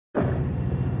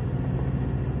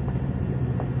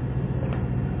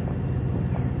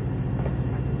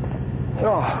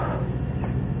Oh.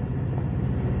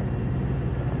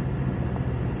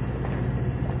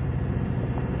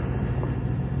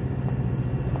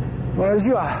 Bună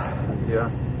ziua! Bună ziua!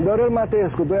 Dorel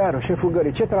Mateescu, Doiaru, șeful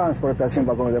gării. Ce transportați în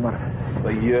vagonul de marfă?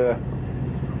 Păi,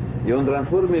 e un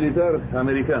transport militar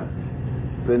american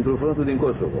pentru frontul din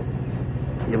Kosovo.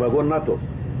 E vagon NATO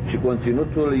și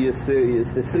conținutul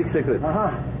este strict secret.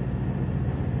 Aha.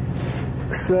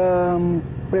 Să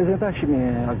prezentați și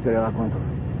mie actele la contul.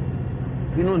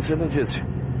 Păi nu înțelegeți.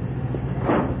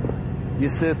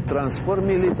 Este transport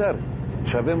militar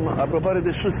și avem aprobare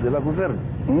de sus, de la guvern.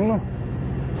 Nu.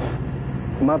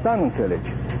 Mata nu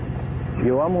înțelegi.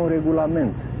 Eu am un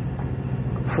regulament.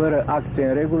 Fără acte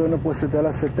în regulă nu poți să te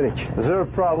las să treci. Is there a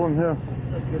problem here?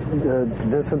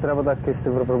 De să întreabă dacă este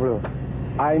vreo problemă.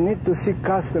 I need to see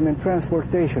custom and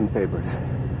transportation papers.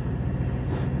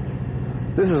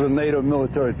 This is a NATO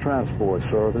military transport,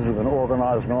 sir. This has been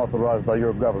organized and authorized by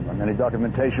your government. Any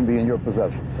documentation be in your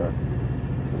possession, sir.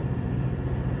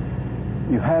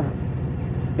 You have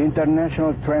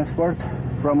international transport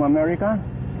from America?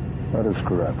 That is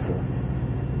correct, sir.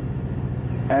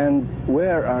 And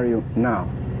where are you now?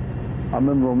 I'm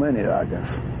in Romania, I guess.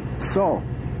 So,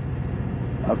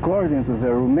 according to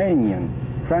the Romanian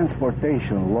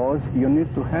transportation laws, you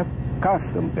need to have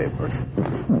custom papers.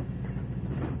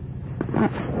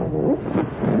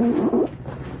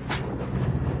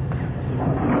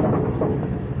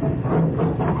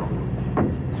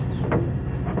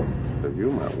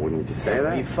 Wouldn't you say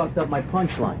that? You fucked up my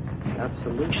punchline.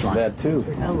 Absolutely. That too.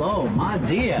 Hello, my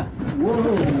dear. Whoa,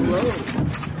 whoa.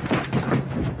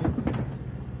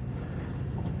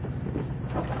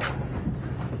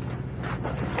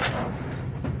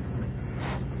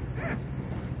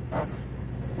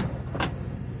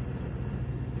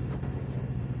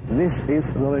 This is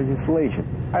the legislation.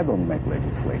 I don't make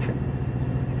legislation.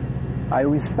 I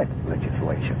respect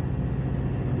legislation.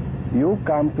 You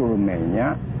come to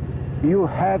Romania, you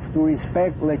have to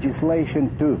respect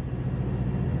legislation too.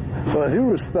 Well, if you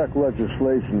respect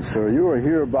legislation, sir, you are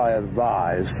hereby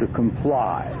advised to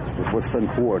comply with what's been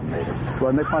coordinated. Do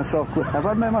I make myself clear? Have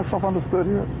I made myself understood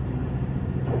here?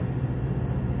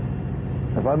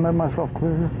 Have I made myself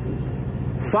clear here?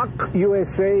 Fuck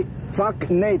USA, fuck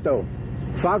NATO,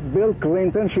 fuck Bill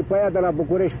Clinton și pe aia de la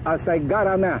București. Asta e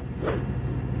gara mea.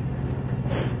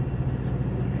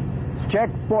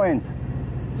 Checkpoint.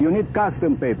 You need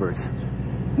custom papers.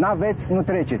 N-aveți, nu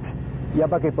treceți. Ia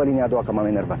bagă-i pe linia a doua, că m-am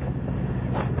enervat.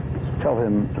 Tell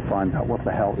him to find out what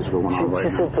the hell is going on right now. Ce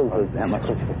se întâmplă?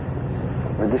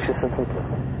 Vedeți ce se întâmplă?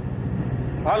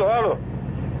 Alo, alo!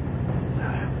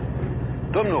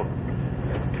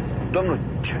 Domnul,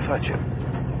 ce facem?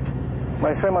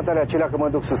 Mai sfai matale acelea că mă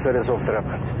duc sus să rezolv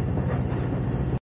treaba.